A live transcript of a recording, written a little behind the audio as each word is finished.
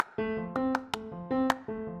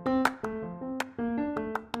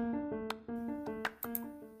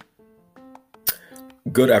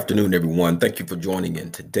Good afternoon, everyone. Thank you for joining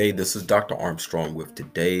in today. This is Dr. Armstrong with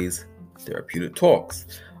today's Therapeutic Talks.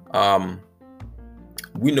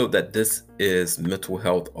 We know that this is Mental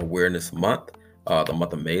Health Awareness Month. The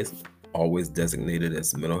month of May is always designated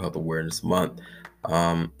as Mental Health Awareness Month,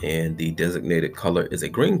 and the designated color is a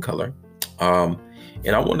green color. And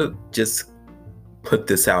I want to just put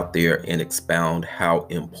this out there and expound how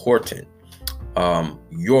important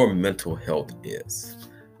your mental health is.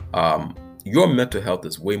 Your mental health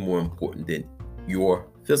is way more important than your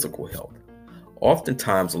physical health.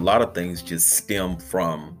 Oftentimes, a lot of things just stem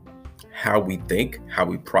from how we think, how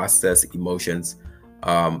we process emotions,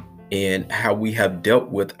 and how we have dealt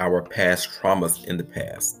with our past traumas in the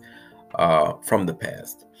past, from the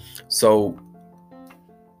past. So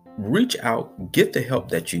reach out, get the help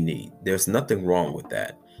that you need. There's nothing wrong with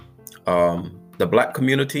that. The Black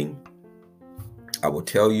community, I will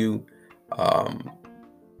tell you,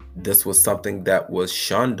 this was something that was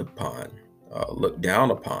shunned upon, looked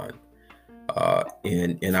down upon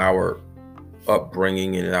in our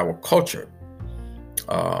upbringing and in our culture.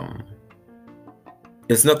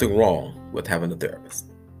 There's nothing wrong with having a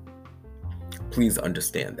therapist. Please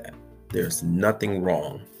understand that. There's nothing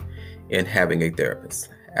wrong in having a therapist.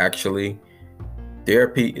 Actually,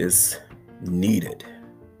 therapy is needed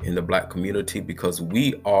in the Black community because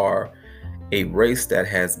we are a race that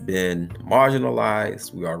has been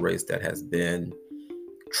marginalized. We are a race that has been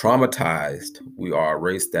traumatized. We are a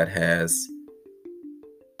race that has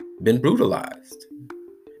been brutalized.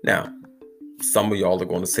 Now, some of y'all are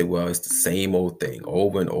going to say, well, it's the same old thing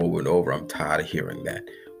over and over and over. I'm tired of hearing that.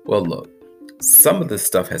 Well, look, some of this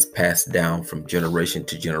stuff has passed down from generation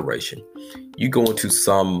to generation. You go into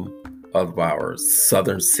some of our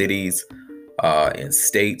southern cities and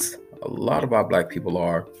states, a lot of our Black people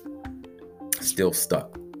are still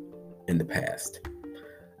stuck in the past.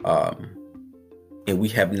 And we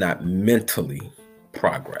have not mentally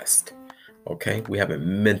progressed. Okay? We haven't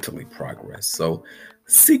mentally progressed. So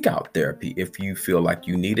seek out therapy if you feel like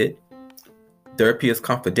you need it. Therapy is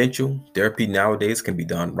confidential. Therapy nowadays can be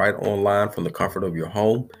done right online from the comfort of your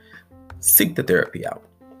home. Seek the therapy out.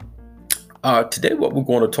 Today, what we're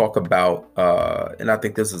going to talk about, and I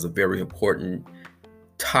think this is a very important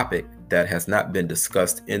topic that has not been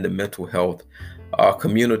discussed in the mental health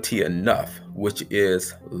community enough, which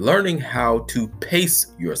is learning how to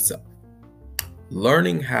pace yourself.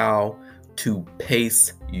 Learning how to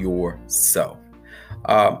pace yourself.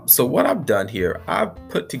 So what I've done here, I've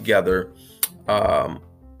put together about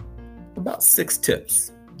 6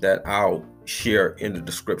 tips that I'll share in the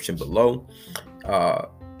description below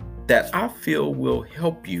that I feel will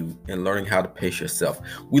help you in learning how to pace yourself.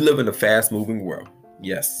 We live in a fast-moving world.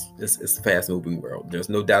 Yes, it's a fast-moving world. There's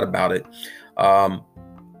no doubt about it.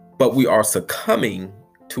 But we are succumbing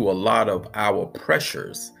to a lot of our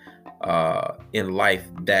pressures in life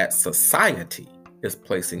that society is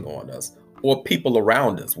placing on us or people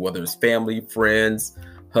around us, whether it's family, friends,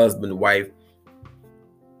 husband, wife.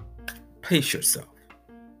 Pace yourself.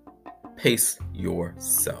 Pace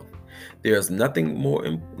yourself. There's nothing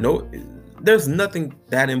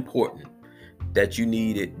that important that you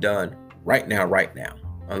need it done right now,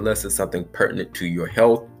 unless it's something pertinent to your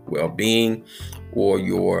health, well-being, or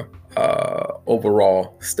your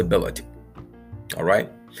overall stability. All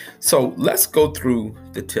right. So let's go through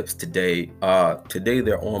the tips today. Today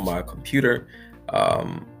they're on my computer.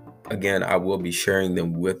 Again, I will be sharing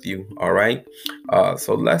them with you. All right.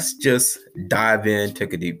 So let's just dive in,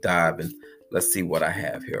 take a deep dive, and let's see what I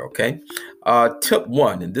have here. Okay. Tip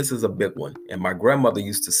 1, and this is a big one. And my grandmother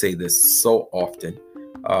used to say this so often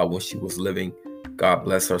when she was living. God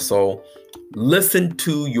bless her soul. Listen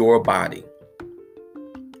to your body.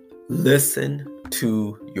 Listen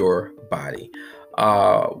to your body.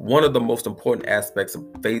 One of the most important aspects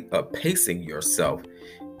of pacing yourself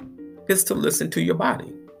is to listen to your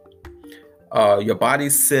body. Your body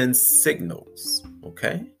sends signals,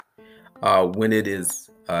 okay, when it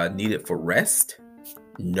is needed for rest,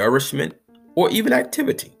 nourishment, or even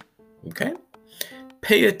activity, okay?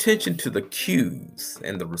 Pay attention to the cues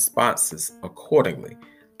and the responses accordingly.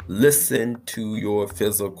 Listen to your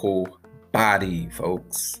physical body,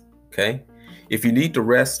 folks, okay? If you need to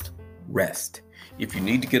rest, rest. If you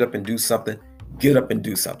need to get up and do something, get up and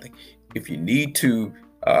do something. If you need to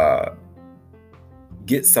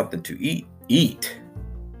get something to eat, eat,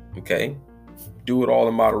 okay? Do it all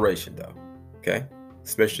in moderation, though, okay?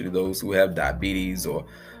 Especially those who have diabetes or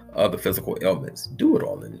other physical ailments. Do it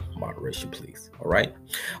all in moderation, please. All right.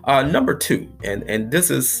 Number 2, and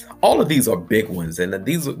this is, all of these are big ones, and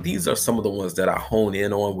these are some of the ones that I hone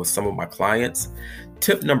in on with some of my clients.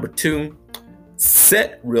 Tip number 2,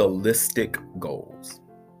 set realistic goals.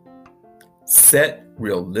 Set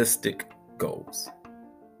realistic goals.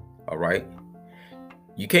 All right.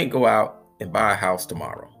 You can't go out and buy a house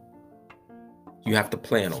tomorrow. You have to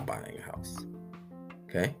plan on buying a house.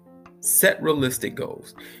 Okay. Set realistic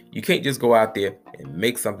goals. You can't just go out there and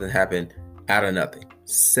make something happen out of nothing.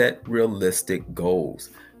 Set realistic goals.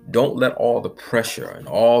 Don't let all the pressure and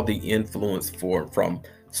all the influence from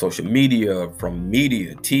social media, from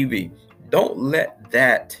media, TV, don't let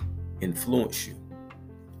that influence you.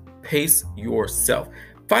 Pace yourself.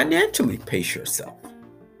 Financially pace yourself.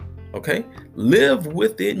 Okay? Live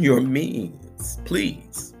within your means,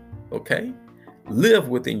 please. Okay? Live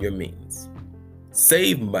within your means.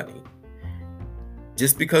 Save money.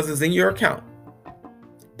 Just because it's in your account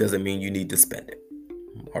doesn't mean you need to spend it.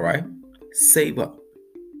 All right? Save up.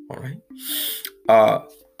 All right?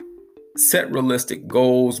 Set realistic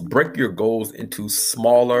goals. Break your goals into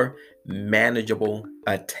smaller, manageable,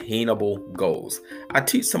 attainable goals. I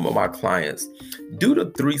teach some of my clients, do the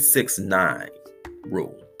 3-6-9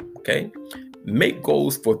 rule. Okay? Make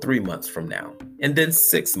goals for 3 months from now, and then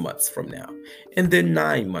 6 months from now, and then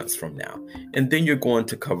 9 months from now, and then you're going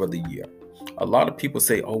to cover the year. A lot of people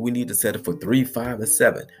say, oh, we need to set it for 3, 5, and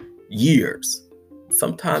 7 years.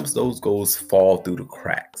 Sometimes those goals fall through the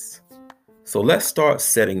cracks. So let's start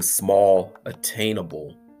setting small,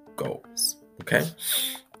 attainable goals. Okay?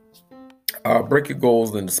 Break your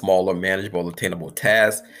goals into smaller, manageable, attainable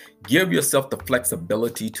tasks. Give yourself the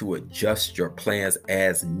flexibility to adjust your plans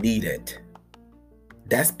as needed.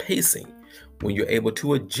 That's pacing, when you're able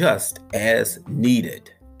to adjust as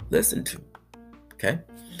needed. Listen to, okay?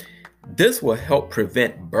 This will help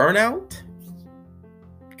prevent burnout,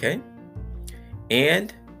 okay?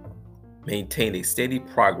 And maintain a steady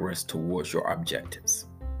progress towards your objectives,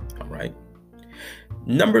 all right?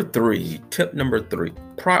 Tip number 3,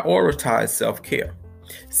 prioritize self-care.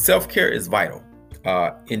 Self-care is vital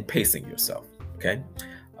in pacing yourself, okay?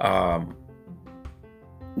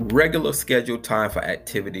 Regular scheduled time for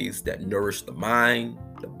activities that nourish the mind,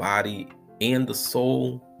 the body, and the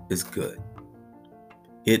soul is good.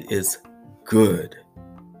 It is good.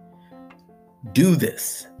 Do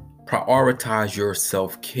this. Prioritize your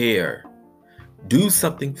self-care. Do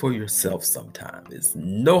something for yourself sometime. It's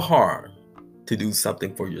no harm to do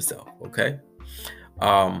something for yourself, okay?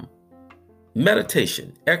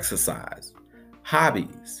 Meditation, exercise,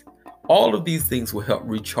 hobbies, all of these things will help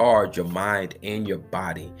recharge your mind and your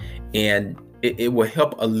body, and it will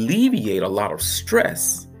help alleviate a lot of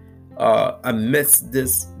stress amidst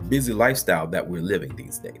this busy lifestyle that we're living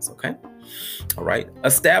these days, okay? All right,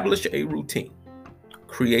 establish a routine.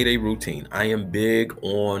 Create a routine. I am big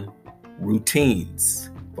on routines,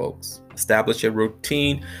 folks. Establish a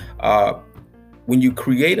routine. When you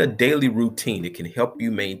create a daily routine, it can help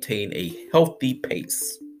you maintain a healthy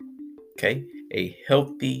pace. Okay? A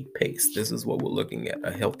healthy pace. This is what we're looking at,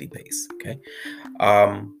 a healthy pace. Okay?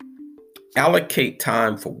 Allocate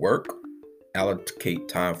time for work. Allocate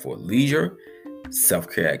time for leisure,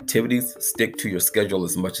 self-care activities. Stick to your schedule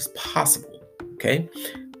as much as possible. Okay?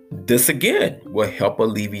 This again will help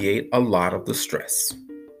alleviate a lot of the stress.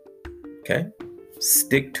 Okay?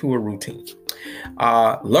 Stick to a routine.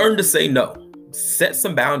 Learn to say no. Set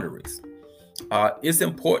some boundaries. It's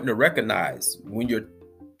important to recognize when you're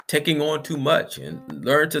taking on too much and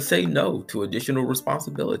learn to say no to additional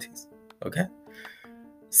responsibilities. Okay?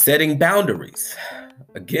 Setting boundaries,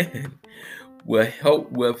 again, will help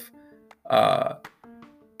with,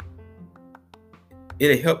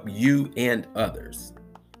 it'll help you and others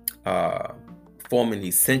form an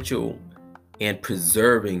essential and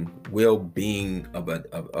preserving well-being of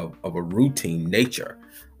a routine nature,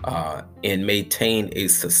 and maintain a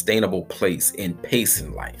sustainable place and pace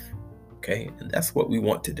in life. Okay, and that's what we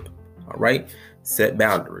want to do. All right, set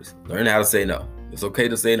boundaries. Learn how to say no. It's okay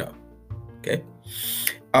to say no. Okay,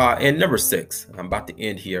 and number 6, I'm about to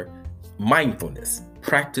end here. Mindfulness.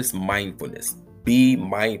 Practice mindfulness. Be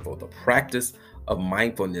mindful. The practice of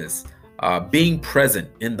mindfulness, being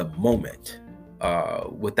present in the moment,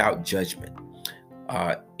 without judgment.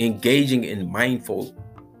 Engaging in mindful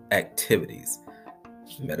activities,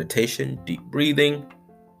 meditation, deep breathing,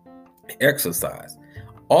 exercise.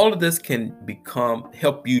 All of this can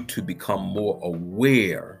help you to become more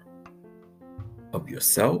aware of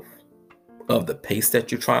yourself, of the pace that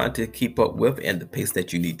you're trying to keep up with and the pace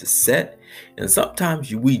that you need to set. And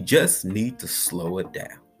sometimes we just need to slow it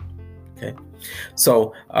down. Okay.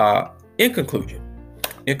 So in conclusion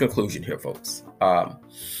here, folks,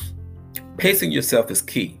 pacing yourself is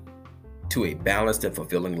key to a balanced and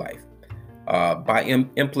fulfilling life. By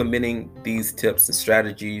implementing these tips and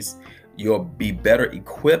strategies, you'll be better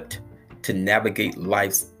equipped to navigate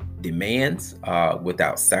life's demands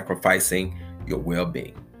without sacrificing your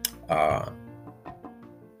well-being.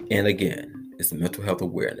 And again, it's mental health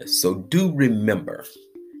awareness. So do remember,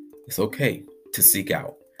 it's okay to seek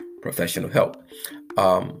out professional help.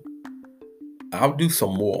 I'll do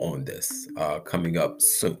some more on this coming up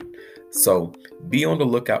soon. So be on the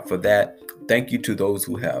lookout for that. Thank you to those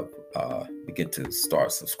who have begun to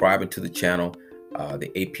start subscribing to the channel.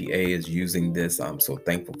 The APA is using this. I'm so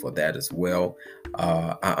thankful for that as well.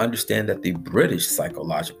 I understand that the British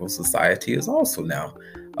Psychological Society is also now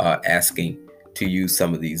asking to use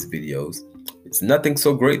some of these videos. It's nothing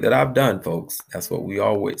so great that I've done, folks. That's what we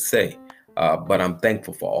always say. But I'm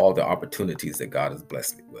thankful for all the opportunities that God has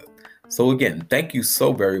blessed me with. So again, thank you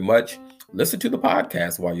so very much. Listen to the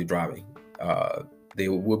podcast while you're driving.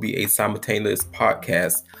 There will be a simultaneous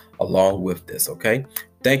podcast along with this, okay?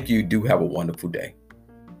 Thank you. Do have a wonderful day.